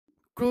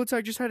Orbital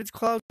attack just had its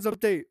clouds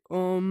update. I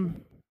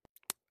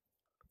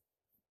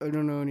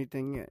don't know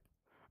anything yet.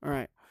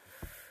 Alright.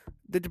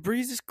 The debris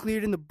is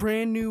cleared and the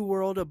brand new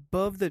world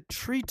above the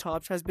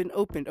treetops has been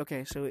opened.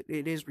 Okay, so it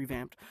is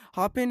revamped.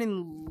 Hop in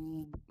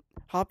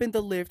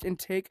the lift and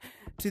take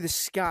to the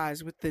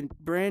skies with the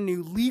brand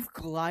new leaf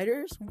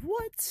gliders.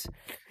 What?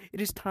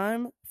 It is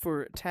time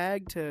for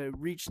Tag to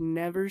reach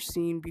never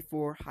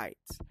before seen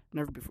heights.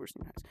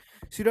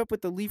 Suit up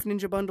with the Leaf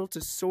Ninja bundle to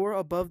soar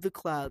above the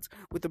clouds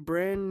with a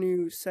brand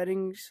new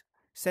setting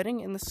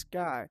in the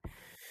sky.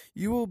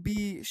 You will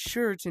be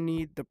sure to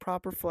need the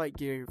proper flight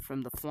gear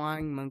from the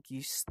Flying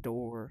Monkey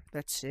store.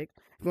 That's sick.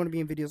 I'm going to be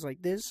in videos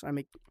like this. I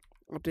make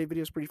update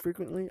videos pretty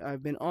frequently.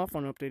 I've been off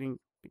on updating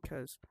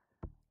because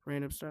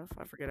random stuff.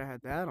 I forget I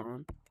had that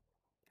on.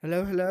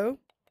 Hello, hello?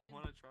 I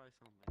want to try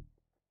something.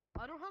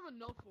 I don't have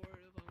enough for it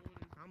if I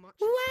wanted. How much?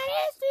 What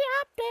is the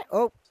update?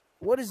 Oh,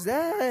 what is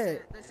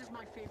that? This is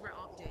my favorite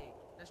update.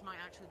 This might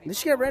actually be. Did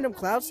she get random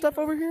cloud stuff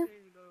over here?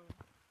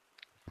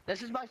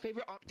 This is my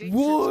favorite update.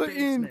 What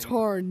in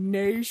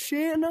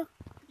tarnation?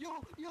 Yo,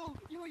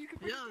 you can.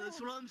 Yeah, that's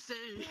what I'm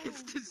saying.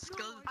 It's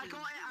disgusting. I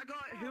got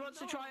it. Who wants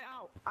to try it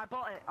out? I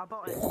bought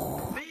it.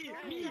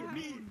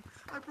 Me.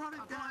 I brought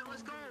it down.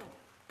 Let's go.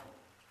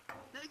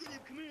 Negative,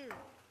 come here.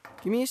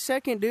 Give me a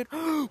second, dude.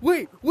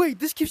 Wait,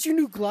 this gives you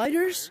new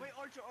gliders? Wait,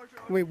 Archer.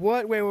 Wait,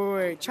 what?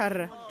 Wait.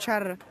 Chara.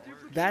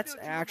 That's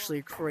actually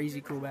a crazy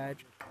cool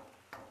badge.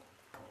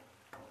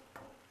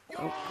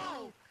 Yo,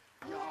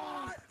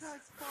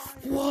 that's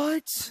fine.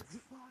 What?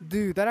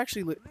 Dude, that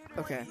actually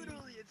okay.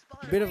 Literally, it's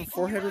fine. Bit of a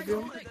forehead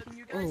reveal. Can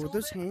you guys Oh, with hold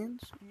those it?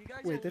 hands? Can you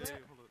guys Wait, hold it?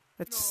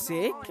 that's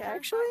sick, Oh,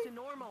 actually? back to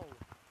normal.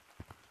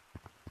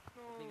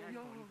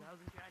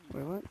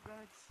 Wait, what?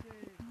 That's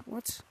sick.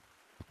 What?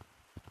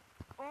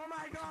 Oh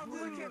my god,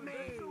 look at me!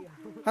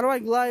 How do I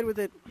glide with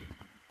it?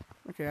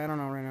 Okay, I don't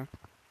know right now.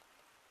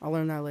 I'll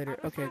learn that later.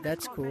 Okay,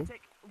 that's cool.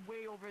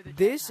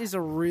 This is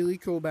a really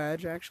cool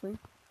badge, actually.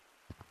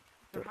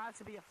 There has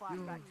to be a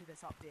flashback to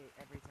this update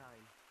every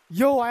time.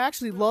 Yo, I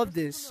actually love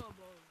this.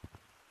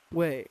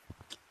 Wait,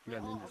 You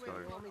got ninja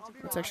stars.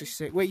 that's actually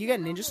sick. Wait, you got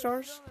ninja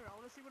stars?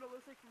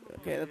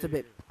 Okay, that's a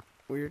bit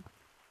weird.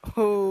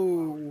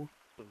 Oh.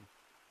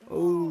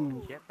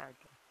 Get back.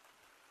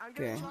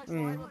 Okay.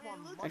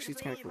 Actually,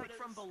 it's kind of cool.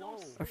 From below.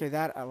 Okay,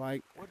 that I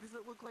like. What does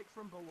it look like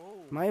from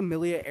below? Am I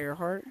Amelia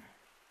Earhart?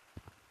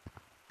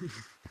 Look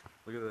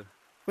at the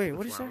Wait,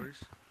 what is that? flowers.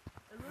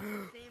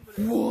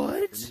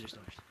 What? The ninja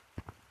stars.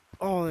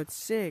 Oh, that's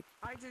sick.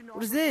 I do not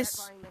What is regret this?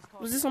 buying this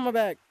What is this on my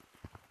back?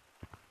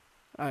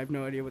 I have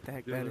no idea what the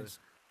heck Yeah. that is.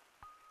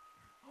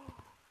 I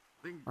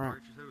think Alright.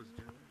 Archer said it was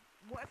Gemini.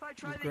 What if I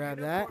try to Grab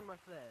get that. a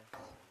with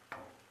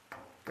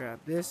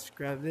this?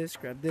 Grab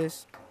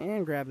this,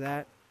 and grab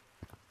that.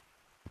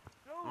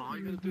 All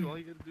you gotta do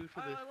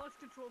for this. I lost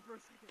control for a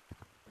second.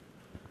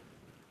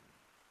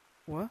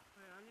 What? Wait,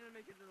 I'm gonna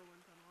make it to the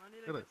wind tunnel. I need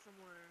to Get get it.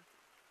 somewhere.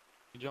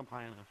 You jump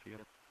high enough, you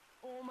gotta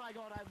Oh my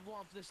god, I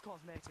love this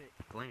cosmetic.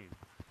 flame.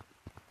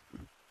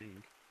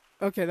 Think.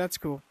 Okay, that's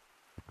cool.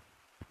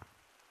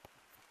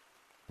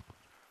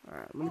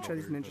 Alright, let me try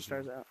these ninja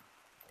stars out.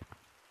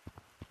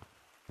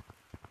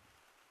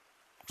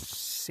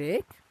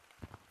 Sick?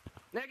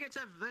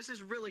 Negative, this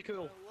is really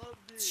cool. I love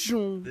this.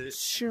 Shoom, That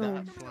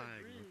shoom. flag.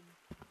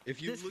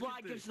 If you This look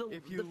flag at gives the, the,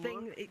 if you the look,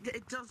 thing,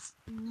 it does...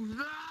 if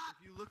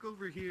you look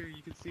over here,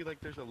 you can see like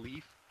there's a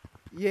leaf.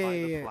 Yeah, By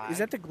yeah, the yeah. Is flag.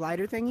 that the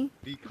glider thingy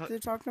Because that they're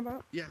talking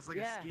about? yeah, it's like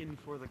Yeah. a skin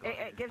for the glider.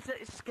 It gives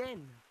it a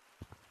skin.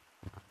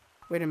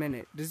 Wait a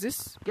minute. Does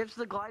this... Gives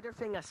the glider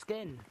thing a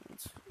skin.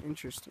 That's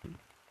interesting.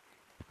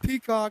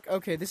 Peacock.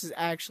 Okay, this is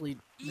actually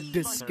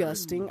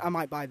disgusting. I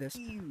might buy this.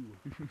 Ew.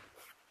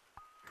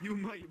 You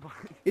might buy.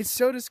 It's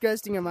so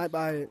disgusting, I might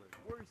buy it.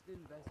 Worst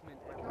investment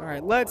ever.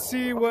 Alright, let's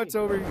see what's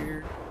over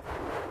here.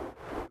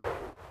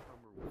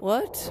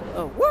 What?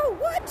 Oh, whoa,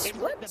 what? It's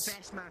like What? the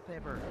best map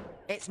ever.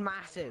 It's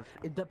massive.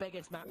 It's the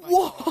biggest map.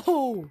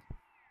 Whoa!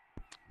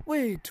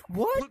 Wait,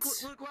 what?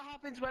 Look what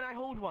happens when I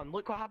hold one.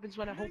 Look what happens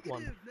when I hold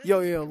one. Yo,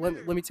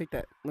 let me take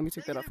that. Let me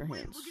take that off your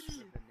hands. Look at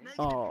me. Negative.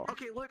 Oh.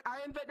 Okay, look, I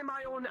invented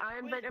my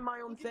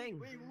own thing.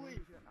 Wait.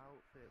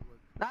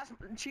 That's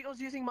Cheeto's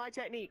using my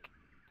technique.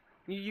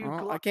 You Oh,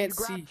 gla- I can't you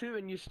grab see. two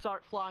and you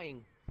start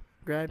flying.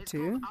 Grab It's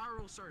two. called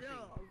arrow surfing.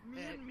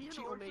 Yeah, me and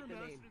Cheeto Archer made the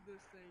name. mastered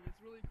this thing. It's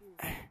really cool.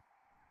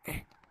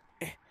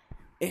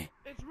 eh,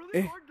 It's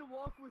really hard to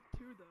walk with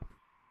two, though.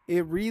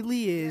 It really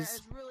Yeah, is.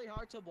 it's really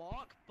hard to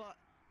walk, but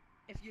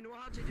if you know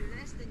how to do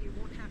this, then you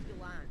won't have to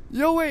land.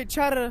 Yo, wait,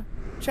 chatter.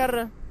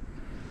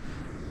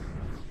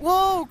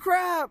 Whoa,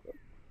 crap!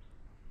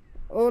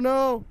 Oh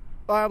no!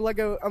 Oh,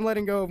 I'm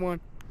letting go of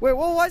one. Wait,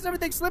 whoa, why is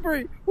everything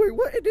slippery? Wait,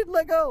 what? It didn't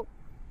let go.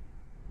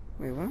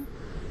 Wait, what?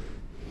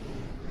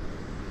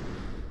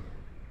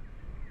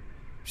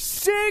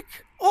 Sick!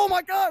 Oh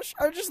my gosh!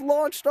 I just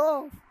launched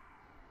off.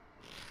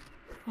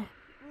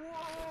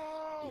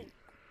 Whoa!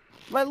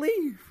 My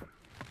leaf.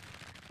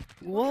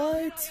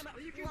 What? I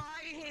am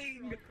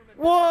flying!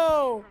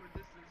 Whoa! From a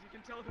distance, you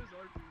can tell who's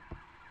Archer.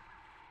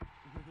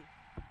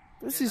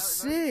 This is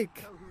sick.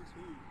 Tell who's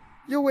who.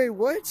 Yo, wait,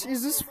 what?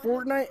 Is this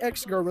Fortnite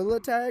X Gorilla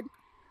Tag?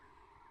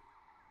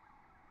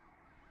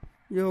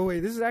 Yo, wait,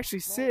 this is actually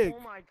sick.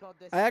 Oh my god,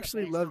 this I is the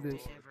actually best love update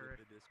this. ever.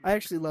 I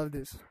actually love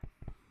this.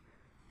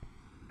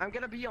 I'm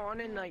gonna be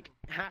on in like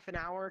half an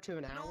hour to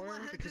an hour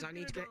because I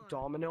need to get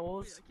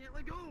Domino's. I can't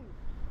let go.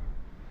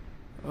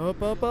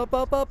 Up, up, up,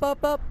 up, up,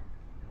 up, up.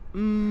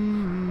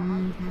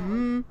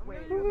 Mm-hmm. Wait,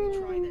 let me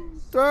try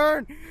this.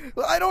 Turn!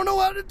 I don't know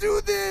how to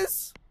do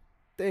this!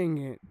 Dang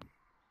it.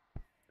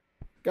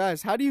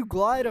 Guys, how do you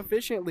glide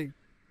efficiently?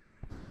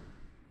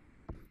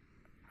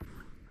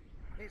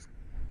 It's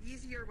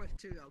easier with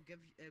two. I'll give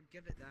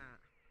it that.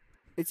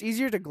 It's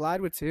easier to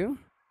glide with two?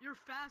 You're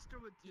faster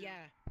with two.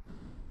 Yeah.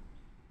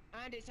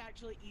 And it's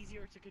actually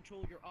easier to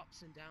control your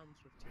ups and downs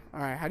with two.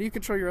 Alright, how do you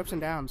control your ups and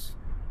downs?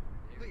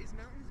 Wait, is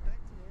mountains back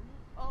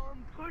to normal?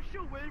 Push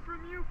away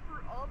from you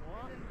for up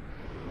and then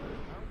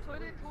put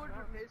it towards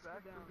your face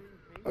for down.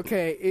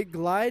 Okay, it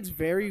glides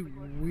very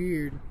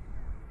weird.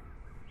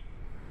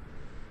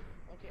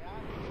 Okay,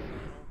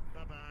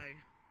 bye-bye.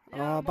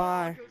 Oh,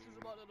 bye. Marcos is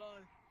about to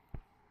die.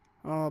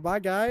 Oh, bye,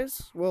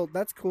 guys. Well,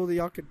 that's cool that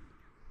y'all could...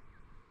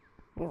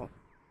 Oh.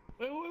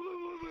 Wait.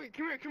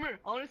 Come here.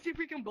 I want to see if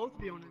we can both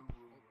be on it.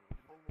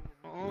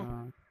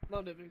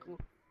 No, that'd been cool.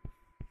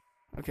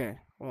 Okay,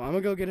 well, I'm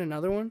gonna go get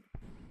another one.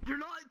 You're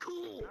not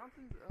cool.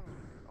 Mountains,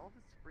 all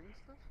the spring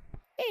stuff.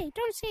 Hey,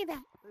 don't say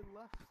that. They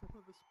left some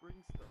of the spring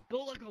stuff.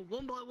 Build like a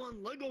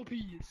 1x1 Lego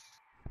piece.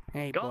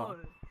 Hey, bro.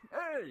 God.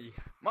 Hey,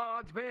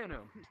 Mods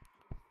Venom.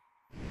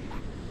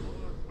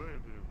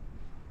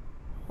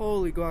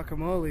 Holy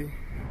guacamole.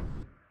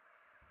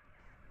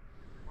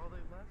 Well,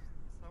 they left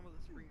some of the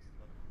spring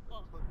stuff,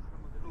 but took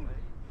some of it away.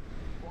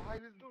 Why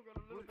did?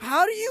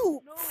 How do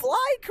you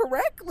fly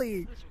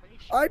correctly?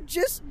 I'm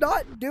just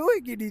not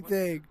doing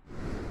anything.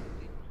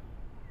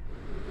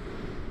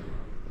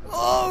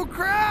 Oh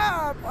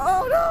crap!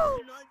 Oh no!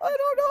 I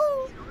don't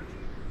know!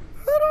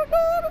 I don't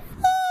know how to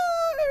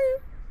fly!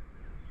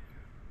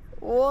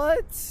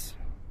 What?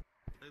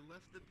 They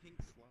left the pink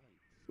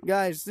slides.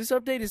 Guys, this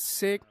update is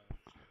sick,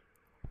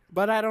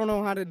 but I don't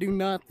know how to do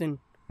nothing.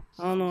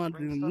 I don't know how to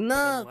do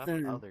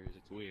nothing. Others,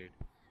 it's weird.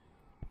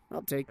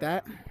 I'll take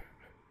that.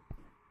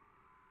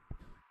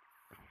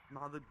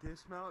 Now the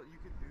dismount you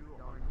can do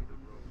on the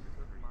road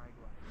with my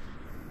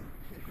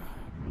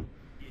glide.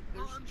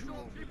 Oh, I'm still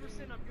on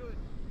 3%. I'm good.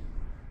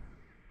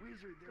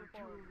 Wizard, there are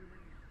two over there.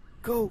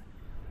 Go! A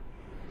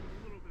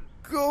little bit.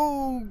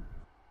 Go!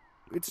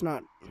 It's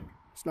not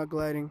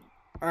gliding.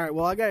 Alright,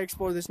 well, I gotta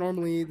explore this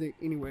normally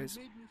anyways.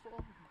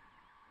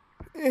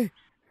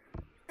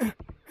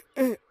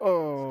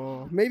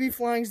 Oh, maybe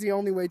flying's the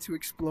only way to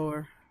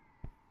explore.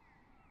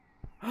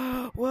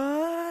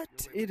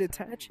 What? It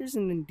attaches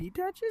and then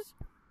detaches?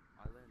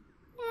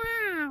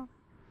 Wow.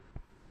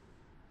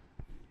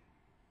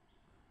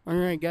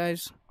 Alright,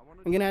 guys.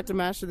 I'm gonna have to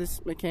master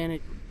this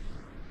mechanic.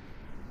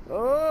 Oh!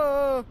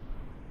 Oh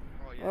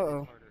yeah,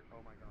 Uh-oh. it's harder.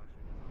 Oh my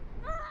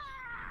gosh.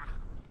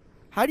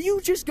 How do you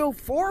just go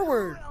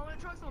forward? I want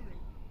to try something.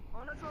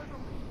 How do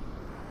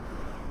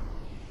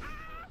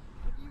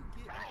you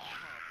get up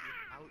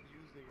top without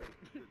using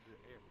the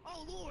air?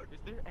 Oh Lord. Is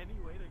there any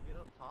way to get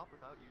up top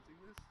without using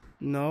this?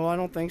 No, I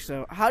don't think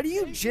so. How do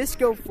you just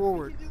go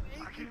forward? We can do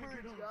Angry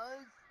Birds,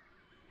 guys.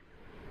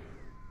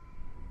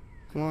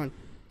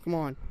 Come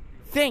on.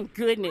 Thank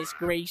goodness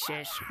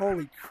gracious.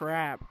 Holy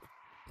crap.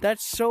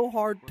 That's so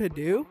hard to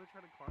do. I'm gonna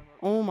try to climb up.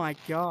 Oh my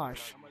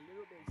gosh. I'm a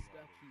little bit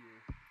stuck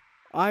here.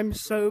 I'm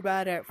so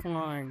bad at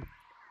flying.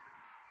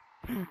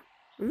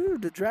 Ooh,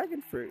 the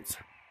dragon fruits.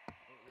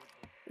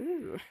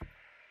 Ooh.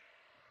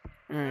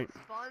 Alright.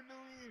 That's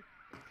finally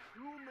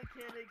two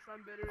mechanics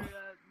I'm better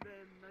at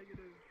than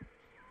negative.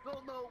 No,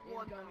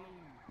 one now.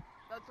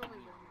 That's only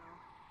one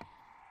now.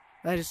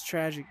 That is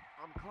tragic.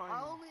 I'm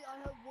climbing. I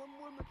have one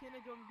more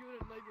mechanic I'm good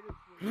at negative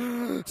for.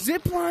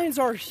 Zip lines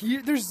are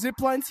here. There's zip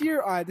lines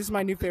here. Alright, this is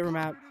my new favorite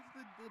map. What is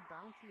the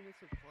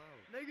bounciness of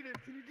cloud? Negative,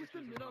 can you just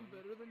admit I'm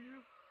better than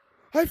you?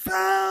 I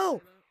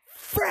fell!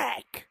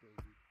 Frack!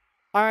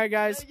 Alright,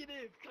 guys.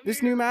 Negative, come This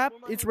here new map,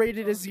 before my it's head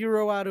rated a explodes.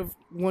 0 out of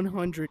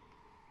 100.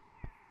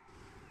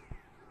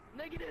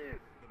 Negative!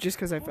 Just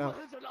because I Before my fell.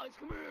 head's alive,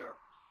 come here!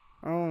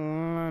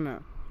 Oh, no.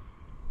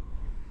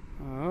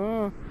 Oh.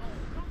 Oh,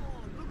 come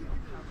on, look at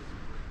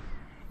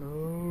you.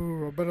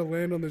 Oh, I better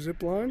land on the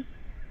zip line.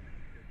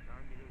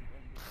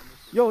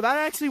 Yo, that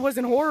actually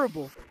wasn't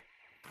horrible.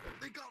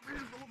 They got rid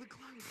of all the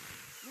clouds.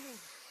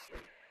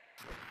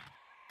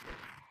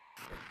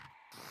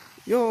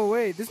 Yo,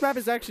 wait, this map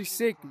is actually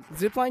sick.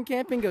 Zipline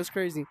camping goes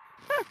crazy.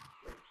 Huh.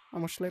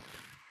 Almost slipped.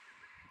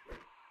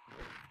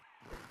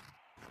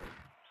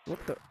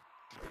 What the?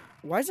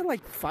 Why is it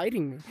like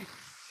fighting me?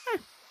 Huh.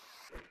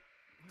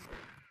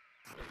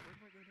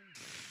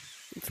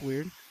 It's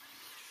weird.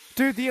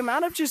 Dude, the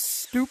amount of just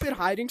stupid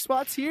hiding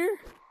spots here.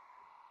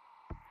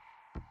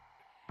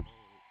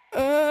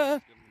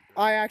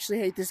 I actually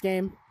hate this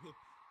game.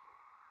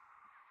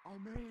 I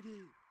made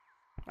it.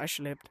 I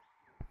slipped.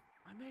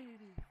 I made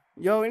it.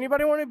 Yo,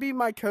 anybody want to be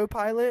my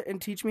co-pilot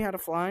and teach me how to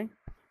fly?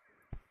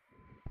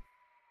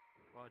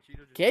 Well, Cheeto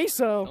just Okay, died.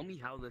 so Tell me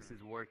how this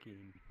is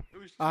working. It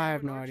was I Cheeto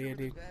have and no Archer idea, with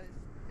the dude. best,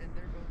 and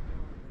they're both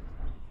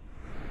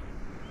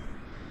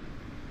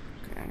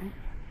gone. okay.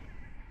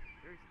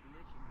 There's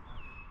glitching.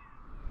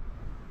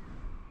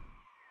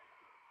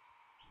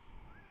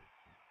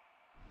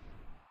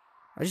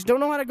 I just don't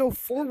know how to go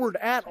forward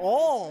at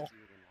all.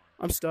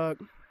 I'm stuck.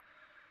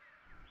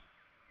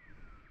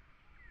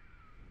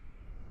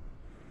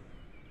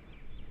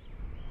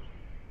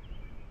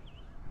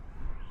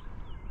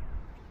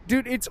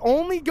 Dude, it's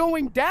only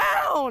going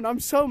down. I'm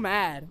so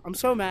mad. I'm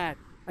so mad.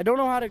 I don't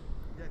know how to.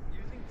 Yeah,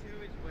 using 2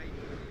 is way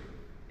easier.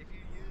 If you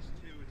use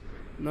 2, it's way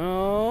easier.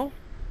 No.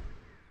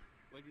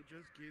 Like, it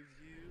just gives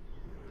you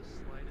the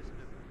slightest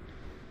difference.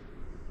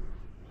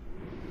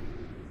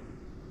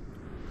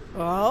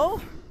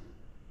 Well.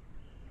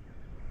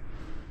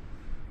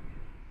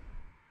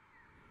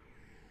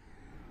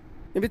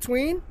 In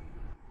between?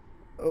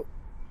 Oh.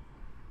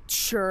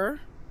 Sure.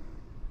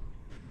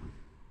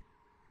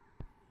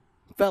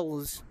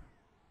 Fellas.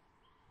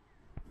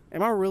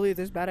 Am I really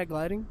this bad at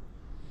gliding?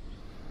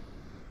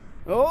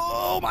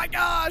 Oh my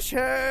gosh,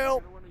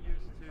 help! You don't want to use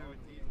 2,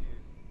 it's easier.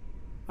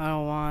 I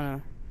don't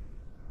wanna.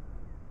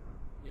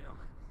 Yeah.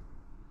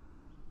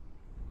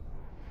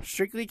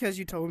 Strictly because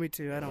you told me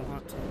to, I don't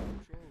want to. Control.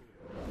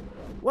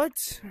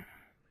 What?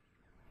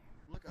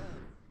 Look up.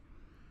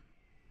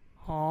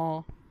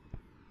 Oh.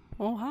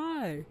 Oh,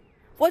 hi.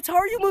 What? How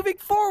are you moving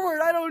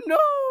forward? I don't know.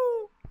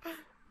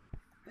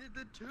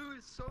 The 2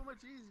 is so much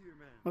easier,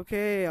 man.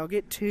 Okay, I'll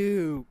get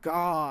 2.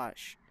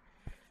 Gosh.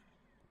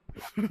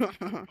 A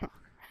land.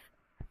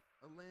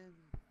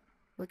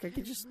 Look, I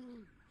could just...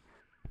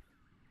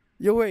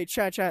 Yo, wait,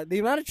 chat. The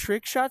amount of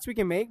trick shots we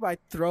can make by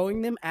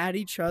throwing them at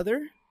each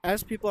other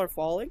as people are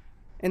falling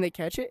and they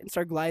catch it and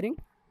start gliding.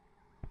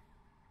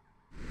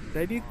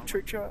 Did I do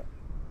trick shot?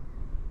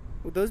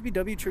 Would those be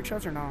W trick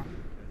shots or not?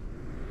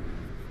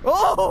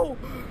 Oh!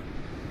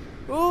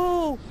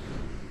 Oh!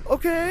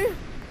 Okay.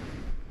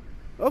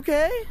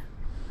 Okay.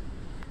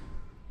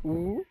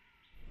 Ooh.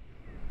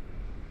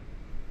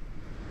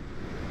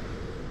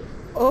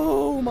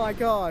 Oh my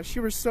gosh,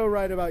 you were so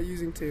right about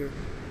using 2.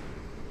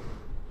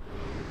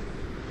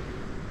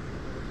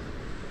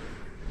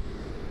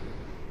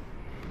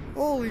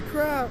 Holy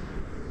crap.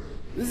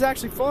 This is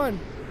actually fun.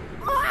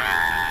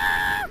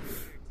 Ah!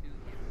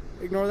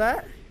 Ignore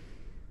that.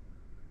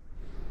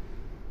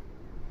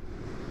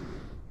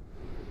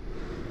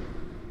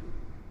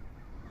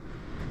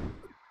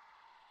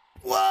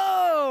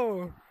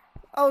 Whoa!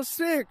 I was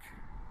sick.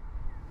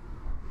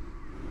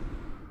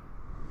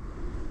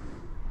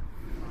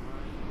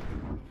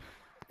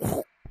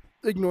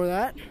 Ignore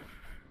that.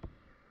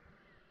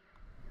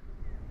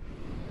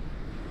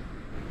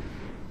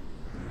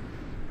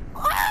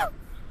 Ah!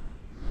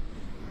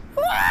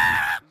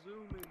 Ah!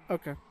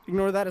 Okay,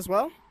 ignore that as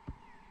well.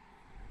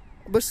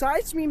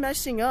 Besides me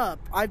messing up,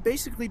 I've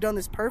basically done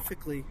this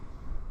perfectly.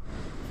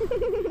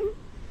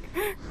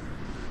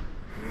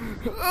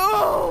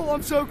 Oh,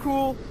 I'm so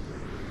cool.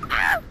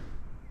 Ah!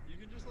 You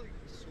can just, like,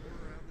 soar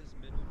around this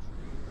middle tree.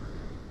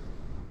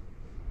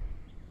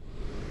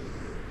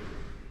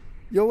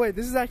 Yo, wait,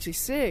 this is actually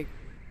sick.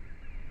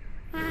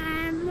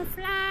 I'm a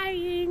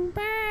flying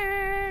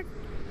bird.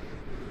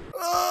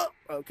 Oh,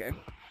 okay.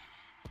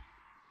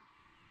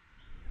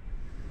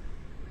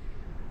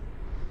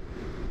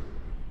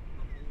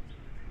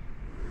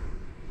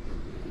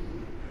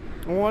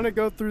 I want to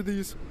go through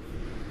these.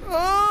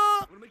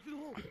 Oh! Want to make through the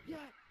hole? Yeah!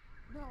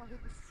 No, I hit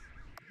the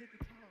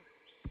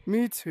top.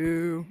 Me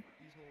too.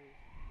 These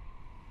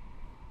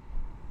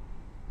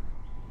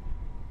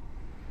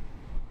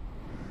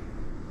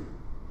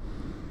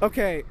holes.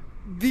 Okay,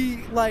 the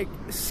like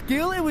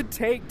skill it would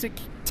take to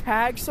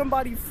tag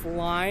somebody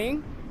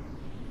flying.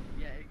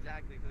 Yeah,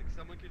 exactly. Like,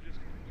 someone could just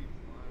keep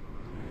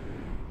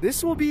flying.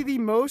 This will be the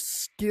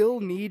most skill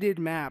needed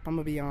map, I'm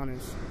gonna be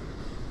honest.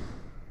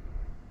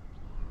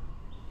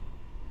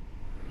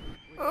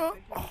 Wait, I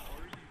think it's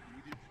already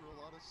needed for a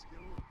lot of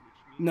skill, which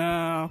means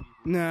No, it's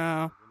easy.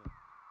 no.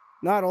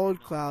 Not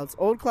Old Clouds.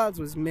 Old Clouds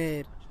was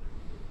mid.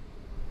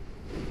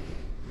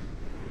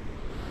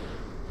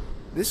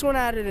 This one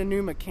added a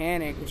new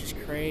mechanic, which is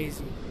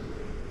crazy.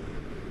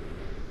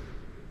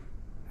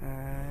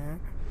 Oh.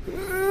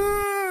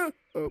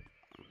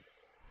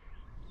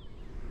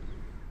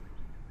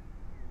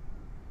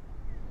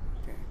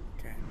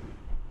 Okay.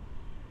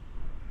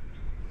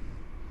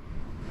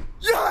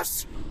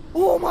 Yes!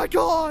 Oh my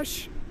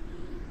gosh!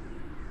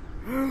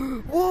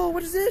 Whoa,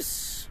 what is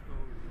this?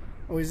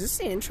 Oh, is this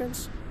the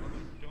entrance?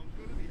 Don't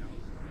go to the outside.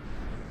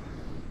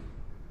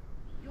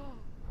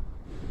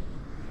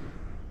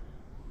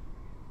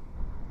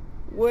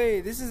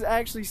 Wait, this is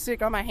actually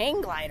sick. I'm a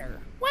hang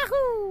glider.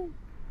 Wahoo!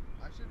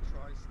 I should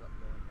try stuff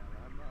going down.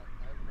 I'm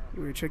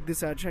not. Wait, check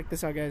this out. Check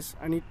this out, guys.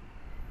 I need.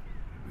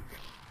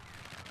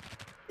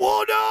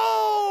 Oh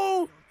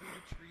no! The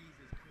trees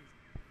is crazy.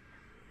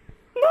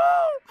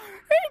 No!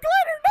 Hang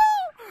glider,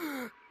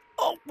 no!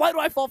 Oh, why do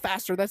I fall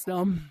faster? That's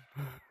dumb.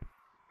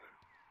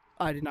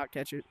 I did not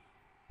catch it.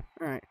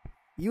 All right,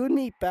 you and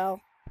me, pal.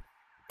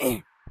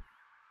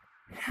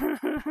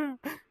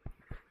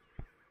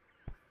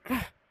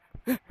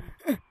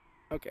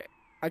 Okay.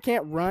 I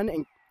can't run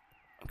and.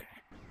 Okay.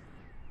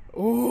 You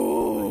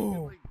Oh.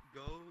 could, like,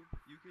 go.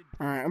 You could.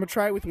 Alright, I'm gonna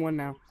try it with one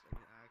now. ropes and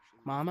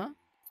actually- Mama?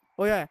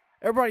 Oh yeah.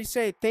 Everybody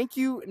say thank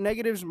you,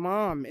 Negative's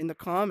mom, in the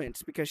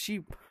comments because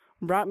she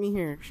brought me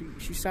here.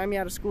 She signed me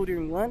out of school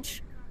during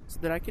lunch so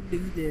that I could do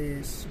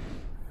this.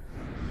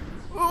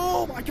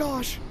 Oh my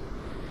gosh!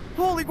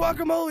 Holy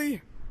guacamole!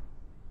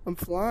 I'm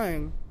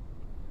flying.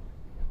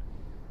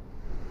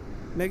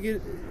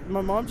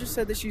 My mom just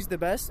said that she's the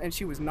best, and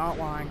she was not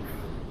lying.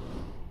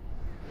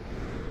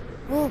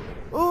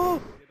 Oh,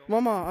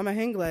 Mama, I'm a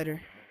hang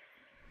glider.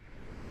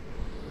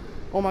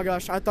 Oh my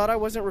gosh, I thought I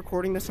wasn't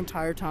recording this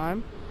entire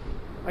time.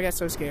 I got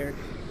so scared.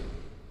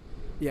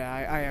 Yeah,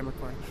 I am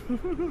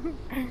recording.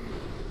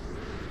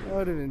 That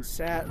would have been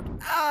sad.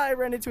 Ah, I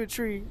ran into a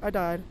tree. I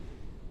died.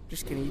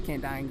 Just kidding, you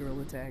can't die in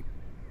gorilla tag.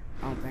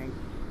 I don't think.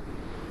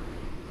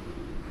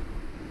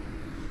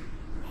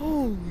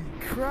 Holy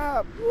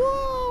crap!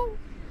 Whoa!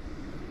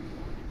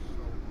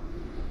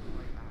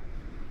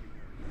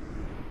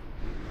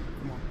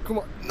 Come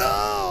on!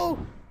 No!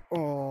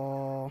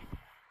 Oh.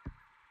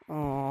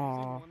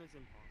 Oh. One is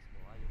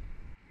impossible.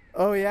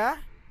 Oh yeah?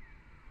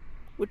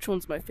 Which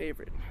one's my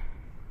favorite?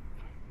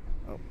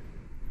 Oh.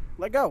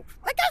 Let go!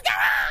 Let go!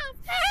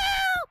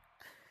 Help!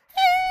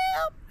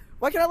 Help!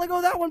 Why can I let go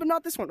of that one but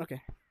not this one?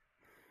 Okay.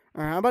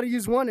 Alright, I'm about to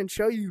use one and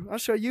show you. I'll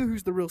show you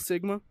who's the real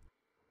Sigma.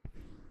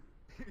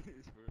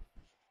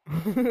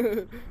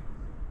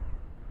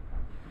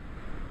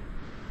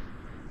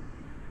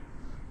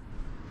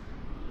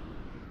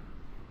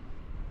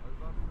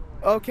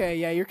 Okay,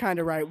 yeah, you're kind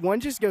of right.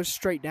 One just goes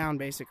straight down,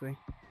 basically.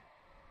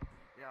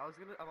 Yeah, I was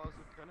gonna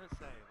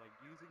say, like,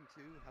 using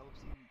two helps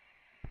you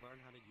learn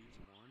how to use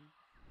one,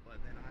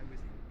 but then I was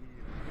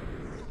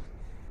immediately.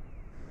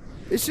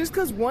 It's just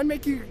because one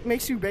makes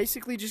you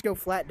basically just go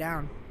flat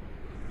down.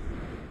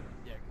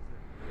 Yeah,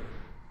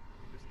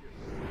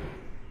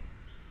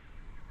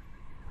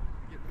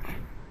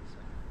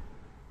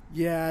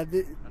 Yeah, that's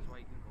why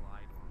you can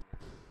glide longer.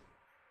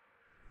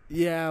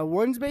 yeah,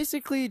 one's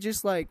basically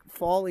just like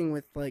falling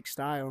with like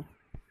style,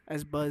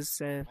 as Buzz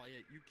said. Oh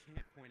yeah, you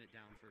can't point it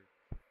down for.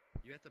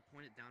 You have to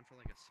point it down for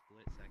like a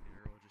split second,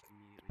 or it'll just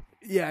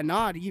immediately. Yeah,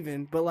 not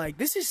even, but like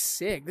this is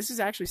sick. This is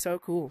actually so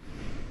cool.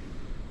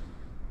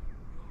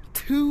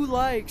 2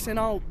 likes and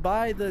I'll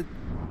buy the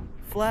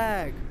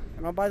flag.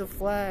 And I'll buy the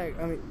flag.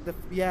 I mean, the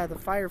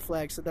fire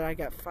flag so that I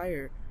got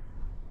fire.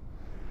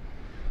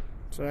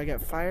 So I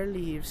got fire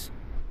leaves.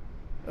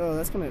 Oh,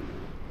 that's gonna.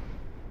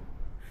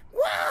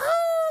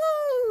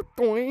 Woohoo!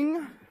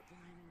 Boing!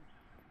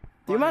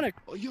 The amount of.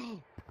 Oh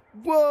yo!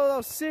 Whoa, that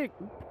was sick!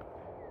 I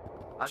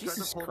tried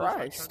Jesus to pull Christ.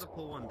 I tried to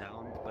pull one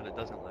down, but it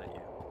doesn't let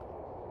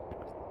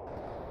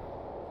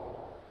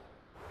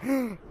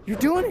you. You're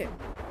doing it!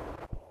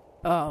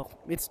 Oh,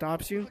 it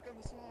stops you? Look on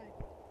the side.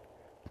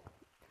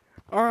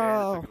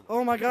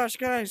 Oh my gosh,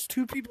 guys,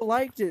 2 people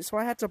liked it, so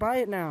I had to buy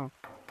it now.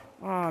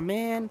 Aw,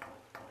 man.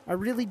 I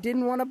really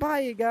didn't want to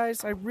buy it,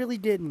 guys. I really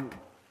didn't.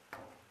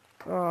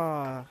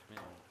 Ah,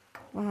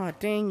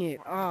 dang it.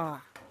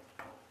 Ah.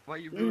 Why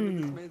you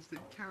ruining this man's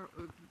account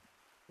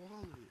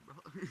wallet, bro?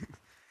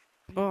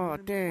 Oh,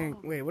 dang.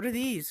 Wait, what are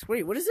these?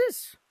 Wait, what is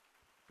this?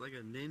 Like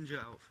a ninja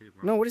outfit,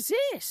 bro. No, what is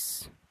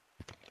this?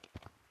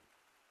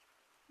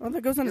 Oh,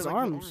 that goes on his like the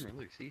arms. armor,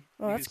 look, see?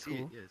 Oh, You that's can see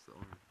it. cool. Yeah, it's the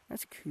armor.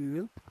 That's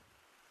cool.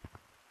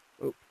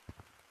 Oh.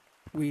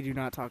 We do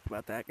not talk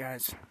about that,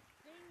 guys.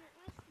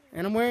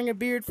 And I'm wearing a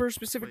beard for a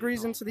specific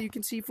reason so that you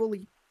can see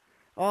fully.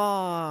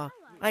 Ah,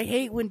 I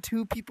hate when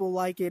 2 people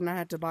like it and I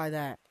had to buy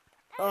that.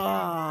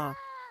 Ah.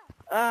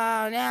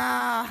 Oh,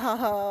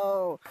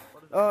 no.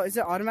 Oh, is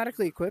it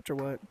automatically equipped or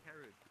what?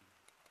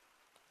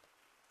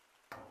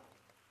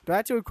 Do I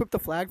have to equip the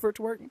flag for it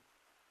to work?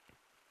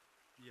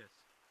 Yes.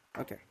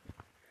 Okay.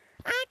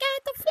 I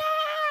got the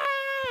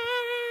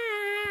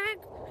flag!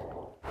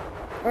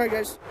 Alright,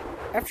 guys.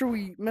 After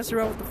we mess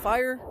around with the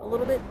fire a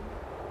little bit,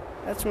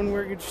 that's when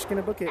we're just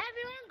gonna book it.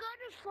 Everyone go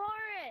to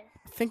forest.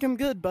 I think I'm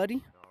good,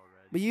 buddy.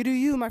 But you do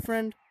you, my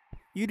friend.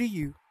 You do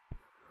you.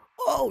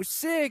 Oh,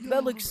 sick!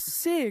 That looks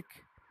sick!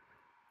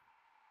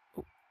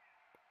 Oh.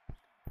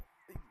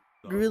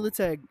 Gorilla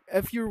Tag,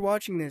 if you're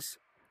watching this,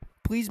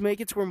 please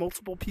make it to where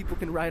multiple people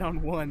can ride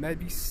on one. That'd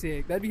be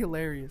sick. That'd be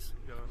hilarious.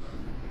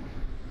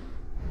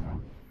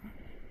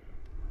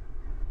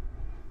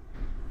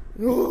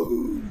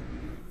 Oh,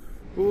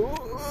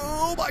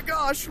 oh my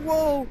gosh,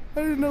 whoa!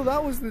 I didn't know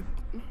that was the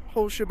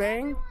whole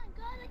shebang. Everyone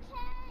go to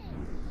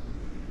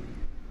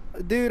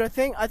cave. Dude, I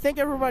think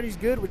everybody's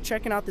good with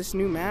checking out this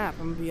new map,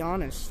 I'm gonna be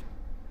honest.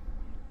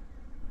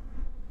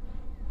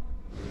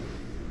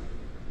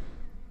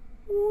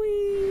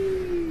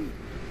 Whee!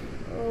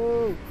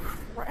 Oh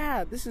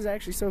crap, this is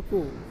actually so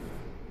cool.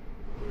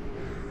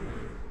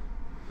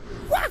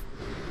 What?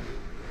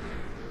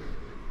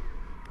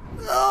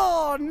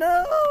 Oh no!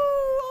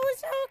 I was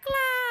so close!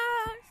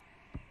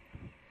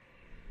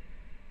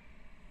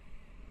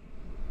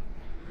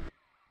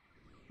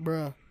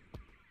 Bruh.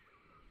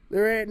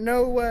 There ain't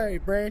no way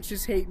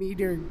branches hate me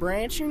during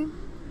branching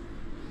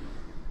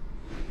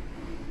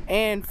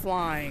and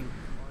flying.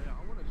 Oh yeah,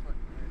 I want to try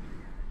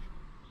branching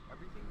actually.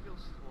 Everything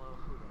feels slow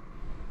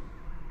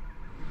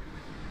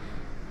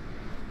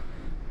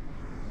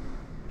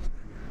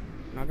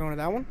though. Not going to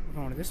that one. We're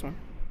going to this one.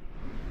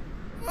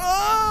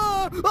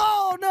 Oh!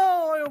 Oh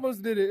no! I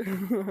almost did it.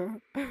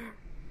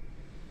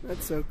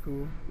 That's so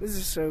cool. This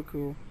is so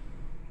cool.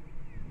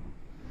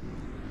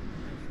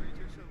 Trees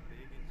are so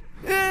big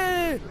and so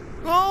Eh!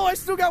 Oh, I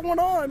still got one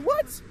on.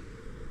 What?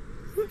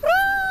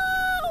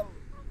 Ah!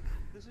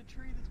 There's a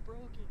tree that's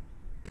broken.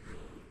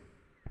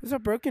 There's a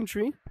broken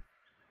tree?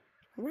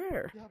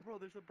 Where? Yeah, bro,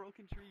 there's a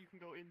broken tree you can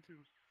go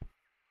into.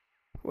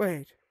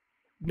 Wait.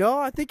 No,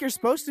 I think you're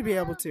supposed to be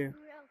able to. Broken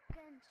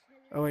tree.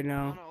 Oh, wait,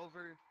 No, no. no,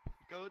 over.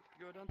 Go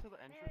down to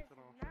the entrance and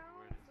I'll show you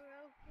where it is.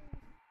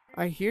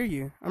 Broken. I hear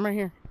you. I'm right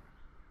here.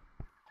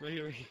 Right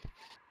here.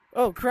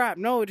 Oh, crap.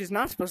 No, it is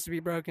not supposed to be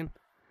broken.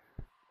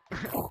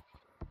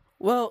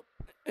 Well,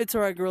 it's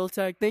alright, Gorilla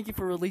Tag. Thank you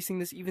for releasing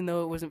this, even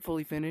though it wasn't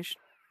fully finished.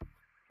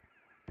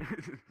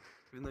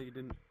 Even though you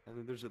didn't. And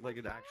then there's like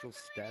an actual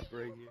step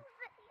right here.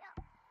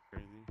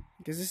 Crazy.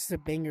 Because this is a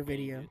banger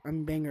video.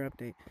 Banger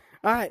update.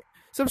 Alright.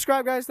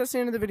 Subscribe, guys. That's the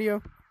end of the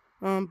video.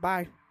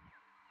 Bye.